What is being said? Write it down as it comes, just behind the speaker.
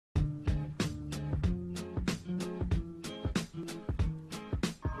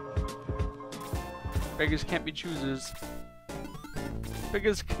Beggars can't be choosers.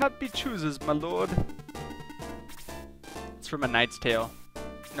 Beggars cannot be choosers, my lord. It's from A Knight's Tale.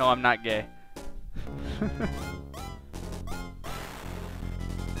 No, I'm not gay.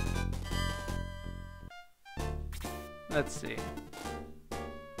 Let's see.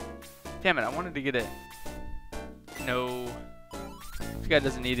 Damn it, I wanted to get it. No. This guy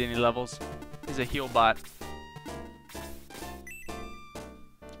doesn't need any levels. He's a heal bot.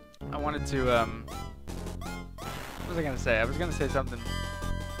 I wanted to, what was I gonna say? I was gonna say something.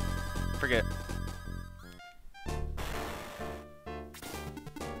 Forget.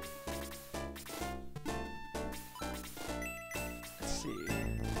 Let's see.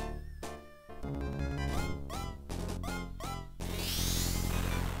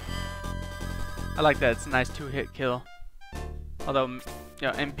 I like that. It's a nice 2-hit kill. Although, you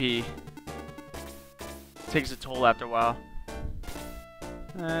know, MP takes a toll after a while.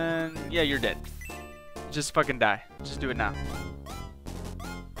 And yeah, you're dead. Just fucking die. Just do it now.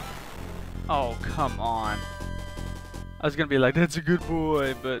 Oh, come on. I was gonna be like, that's a good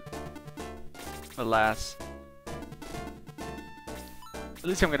boy, but alas. At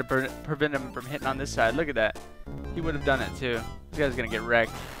least I'm gonna prevent him from hitting on this side. Look at that. He would have done it too. This guy's gonna get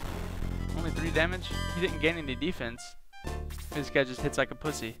wrecked. Only 3 damage? He didn't gain any defense. This guy just hits like a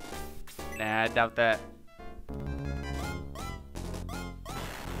pussy. Nah, I doubt that.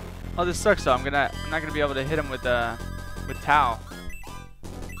 Oh, this sucks though. I'm not gonna be able to hit him with Tau.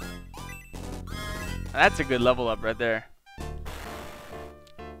 That's a good level up right there.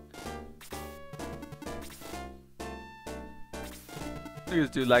 Look at this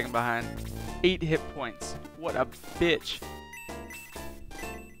dude lagging behind. 8 hit points. What a bitch.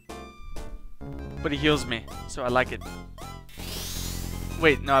 But he heals me, so I like it.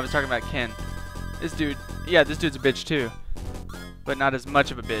 Wait, no, I was talking about Ken. This dude, yeah, this dude's a bitch too. But not as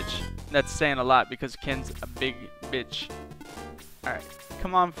much of a bitch. That's saying a lot because Ken's a big bitch. Alright,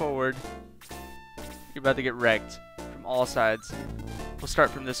 come on forward. You're about to get wrecked from all sides. We'll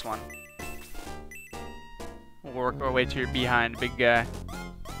start from this one. We'll work our way to your behind, big guy.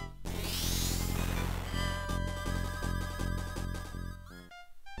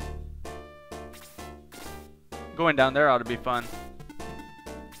 Going down there ought to be fun.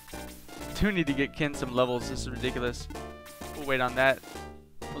 Do need to get Ken some levels. This is ridiculous. We'll wait on that.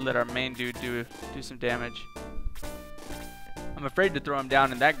 We'll let our main dude do some damage. I'm afraid to throw him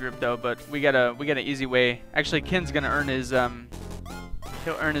down in that group though, but we got an easy way. Actually, Ken's gonna earn his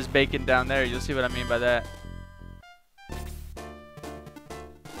he'll earn his bacon down there. You'll see what I mean by that.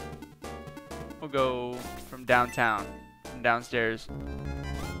 We'll go from downtown, from downstairs,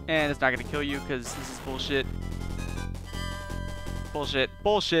 and it's not gonna kill you because this is bullshit. Bullshit.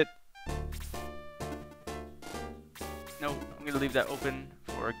 Bullshit. Nope. I'm gonna leave that open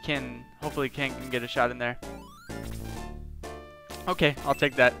for Ken. Hopefully Ken can get a shot in there. Okay, I'll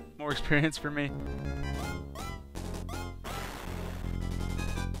take that. More experience for me.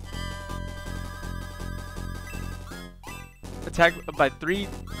 Attack by 3.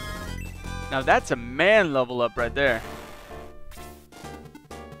 Now that's a man level up right there.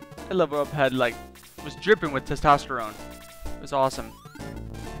 That level up had like was dripping with testosterone. It was awesome.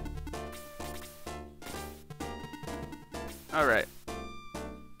 Alright.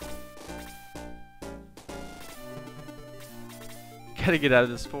 Gotta get out of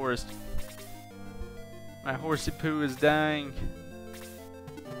this forest. My horsey poo is dying.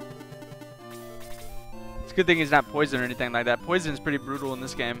 It's a good thing he's not poison or anything like that. Poison is pretty brutal in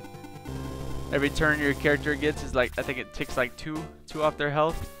this game. Every turn your character gets is like, I think it takes like 2 off their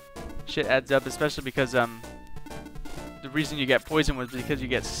health. Shit adds up, especially because the reason you get poison was because you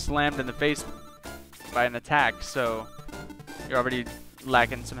get slammed in the face by an attack, so you're already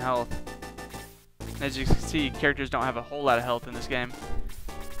lacking some health. And as you can see, characters don't have a whole lot of health in this game.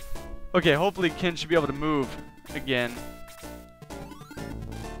 Okay, hopefully Ken should be able to move again.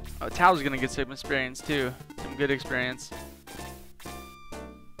 Oh, Tao's gonna get some experience too. Some good experience.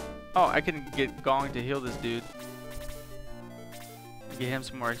 Oh, I can get Gong to heal this dude. Get him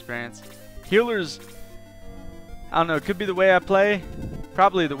some more experience. Healers, I don't know, it could be the way I play.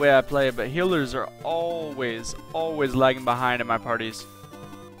 Probably the way I play, but healers are always lagging behind in my parties.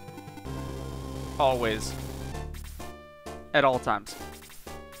 Always. At all times.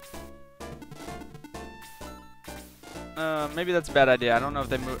 Maybe that's a bad idea. I don't know if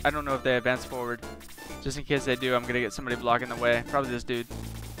they move. I don't know if they advance forward. Just in case they do, I'm gonna get somebody blocking the way. Probably this dude.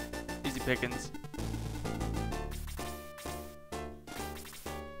 Easy pickings.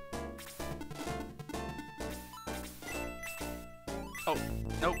 Oh,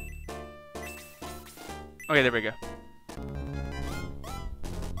 nope. Okay, there we go.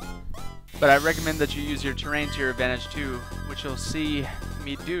 But I recommend that you use your terrain to your advantage too, which you'll see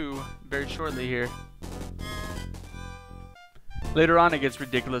me do very shortly here. Later on it gets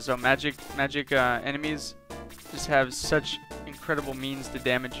ridiculous though. Magic enemies just have such incredible means to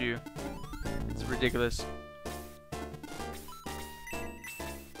damage you. It's ridiculous.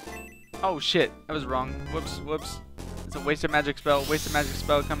 Oh shit, I was wrong. Whoops. It's a wasted magic spell. Wasted magic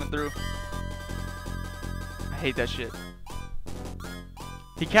spell coming through. I hate that shit.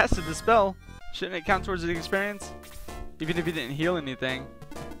 He casted the spell. Shouldn't it count towards the experience? Even if he didn't heal anything.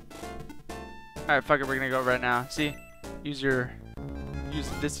 Alright, fuck it, we're gonna go right now. See? Use the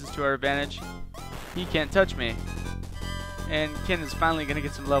distance to our advantage. He can't touch me. And Ken is finally gonna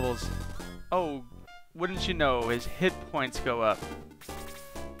get some levels. Oh, wouldn't you know, his hit points go up.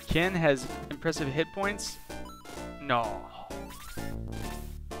 Ken has impressive hit points? No.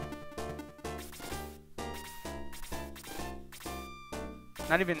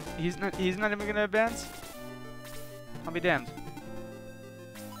 He's not even gonna advance? I'll be damned.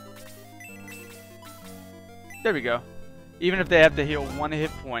 There we go. Even if they have to heal 1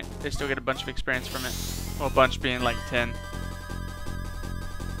 hit point, they still get a bunch of experience from it. Well, a bunch being like 10.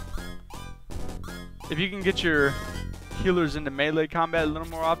 If you can get your healers into melee combat a little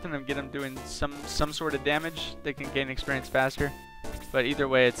more often and get them doing some sort of damage, they can gain experience faster. But either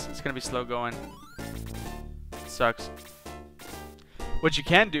way, it's gonna be slow going. It sucks. What you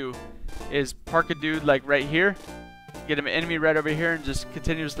can do is park a dude like right here, get an enemy right over here, and just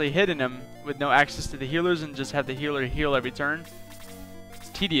continuously hitting him with no access to the healers, and just have the healer heal every turn. It's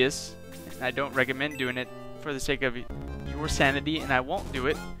tedious, and I don't recommend doing it for the sake of your sanity, and I won't do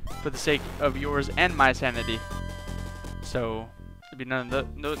it for the sake of yours and my sanity. So it'd be none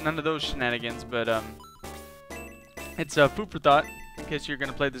of those shenanigans, but it's food for thought in case you're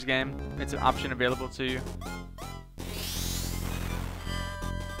gonna play this game. It's an option available to you.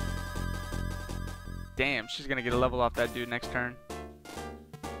 Damn, she's gonna get a level off that dude next turn.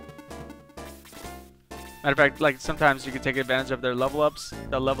 Matter of fact, like sometimes you can take advantage of their level ups.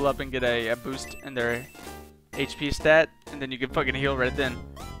 They'll level up and get a boost in their HP stat, and then you can fucking heal right then.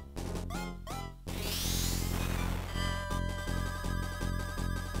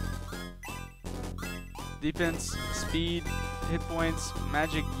 Defense, speed, hit points,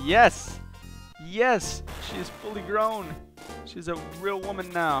 magic. Yes! Yes! She is fully grown. She's a real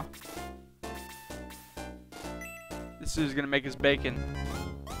woman now. This is gonna make us bacon.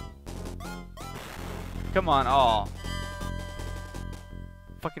 Come on, aw.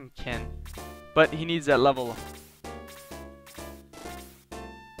 Fucking Ken. But he needs that level.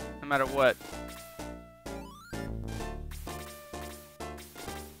 No matter what.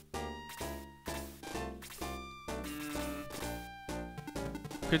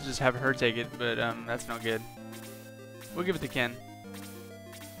 Could just have her take it, but that's no good. We'll give it to Ken.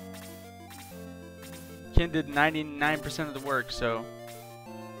 Ken did 99% of the work, so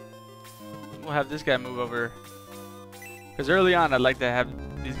we'll have this guy move over. Because early on, I'd like to have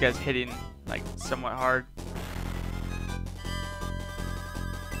these guys hitting like somewhat hard.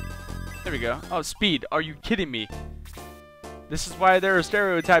 There we go. Oh, speed. Are you kidding me? This is why there are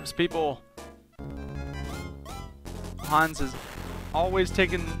stereotypes, people. Hans has always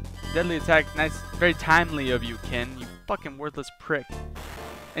taken deadly attack. Nice, very timely of you, Ken. You fucking worthless prick.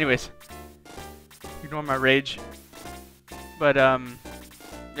 Anyways. Ignore my rage. But, yeah,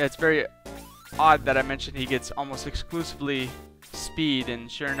 it's very odd that I mentioned he gets almost exclusively speed,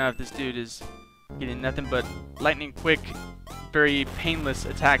 and sure enough, this dude is getting nothing but lightning quick, very painless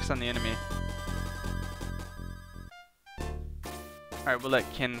attacks on the enemy. Alright, we'll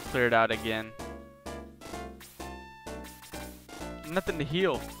let Ken clear it out again. Nothing to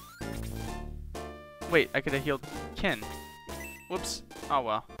heal. Wait, I could have healed Ken. Whoops. Oh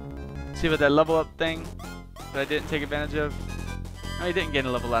well. See about that level up thing that I didn't take advantage of? No, he didn't get a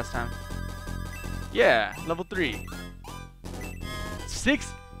level last time. Yeah, level 3.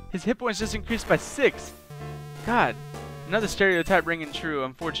 6? His hit points just increased by 6. God, another stereotype ringing true,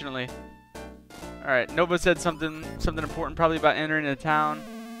 unfortunately. Alright, Nova said something important probably about entering a town.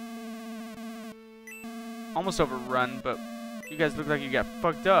 Almost overrun, but you guys look like you got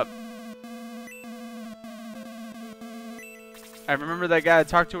fucked up. I remember that guy I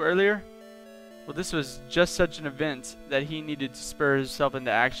talked to earlier? Well, this was just such an event that he needed to spur himself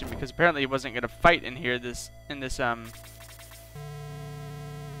into action, because apparently he wasn't going to fight in here in this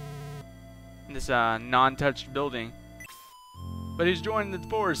non-touched building. But he's joining the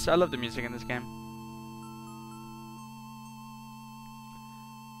force. I love the music in this game.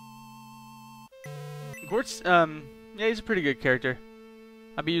 Gort's, yeah, he's a pretty good character.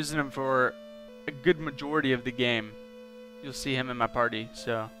 I'll be using him for a good majority of the game. You'll see him in my party,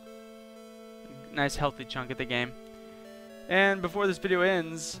 so nice healthy chunk of the game. And before this video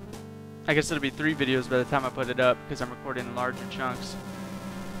ends, I guess it'll be 3 videos by the time I put it up because I'm recording in larger chunks.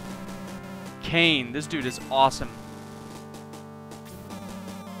 Kane, this dude is awesome.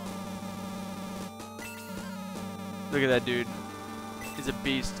 Look at that dude. He's a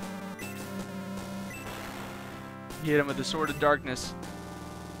beast. He hit him with the Sword of Darkness.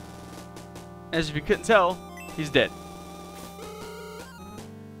 As if you couldn't tell, he's dead.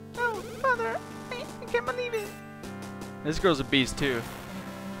 Oh, Father, I can't believe it. This girl's a beast too.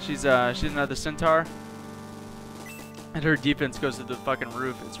 She's another centaur, and her defense goes to the fucking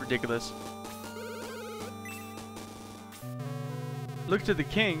roof. It's ridiculous. Look to the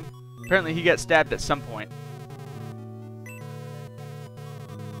king. Apparently he got stabbed at some point.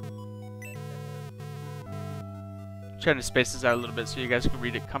 I'm trying to space this out a little bit so you guys can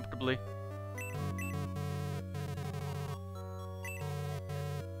read it comfortably.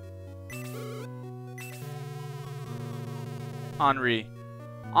 Henri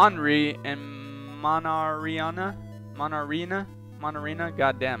and Monarina,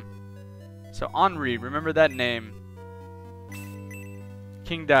 goddamn. So Henri, remember that name.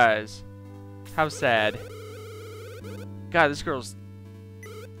 King dies. How sad. God, this girl's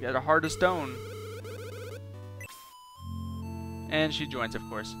got a heart of stone. And she joins, of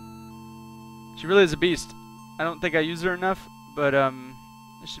course. She really is a beast. I don't think I use her enough, but I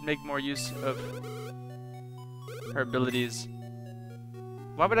should make more use of her abilities.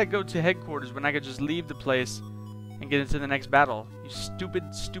 Why would I go to headquarters when I could just leave the place and get into the next battle? You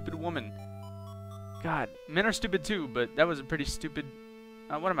stupid, stupid woman. God, men are stupid too, but that was a pretty stupid...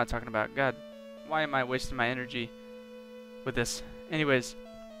 what am I talking about? God, why am I wasting my energy with this? Anyways,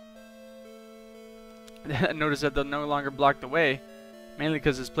 notice that they'll no longer block the way, mainly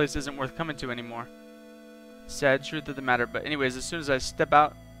because this place isn't worth coming to anymore. Sad truth of the matter. But anyways, as soon as I step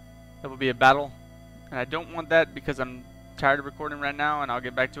out, there will be a battle, and I don't want that because I'm tired of recording right now, and I'll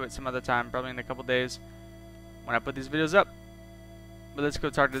get back to it some other time, probably in a couple days when I put these videos up. But let's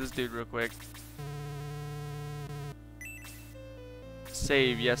go talk to this dude real quick.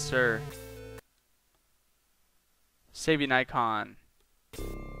 Save, yes sir. Saving icon.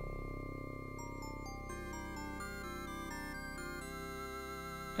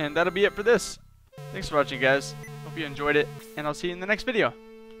 And that'll be it for this. Thanks for watching, guys. Hope you enjoyed it, and I'll see you in the next video.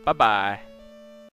 Bye bye.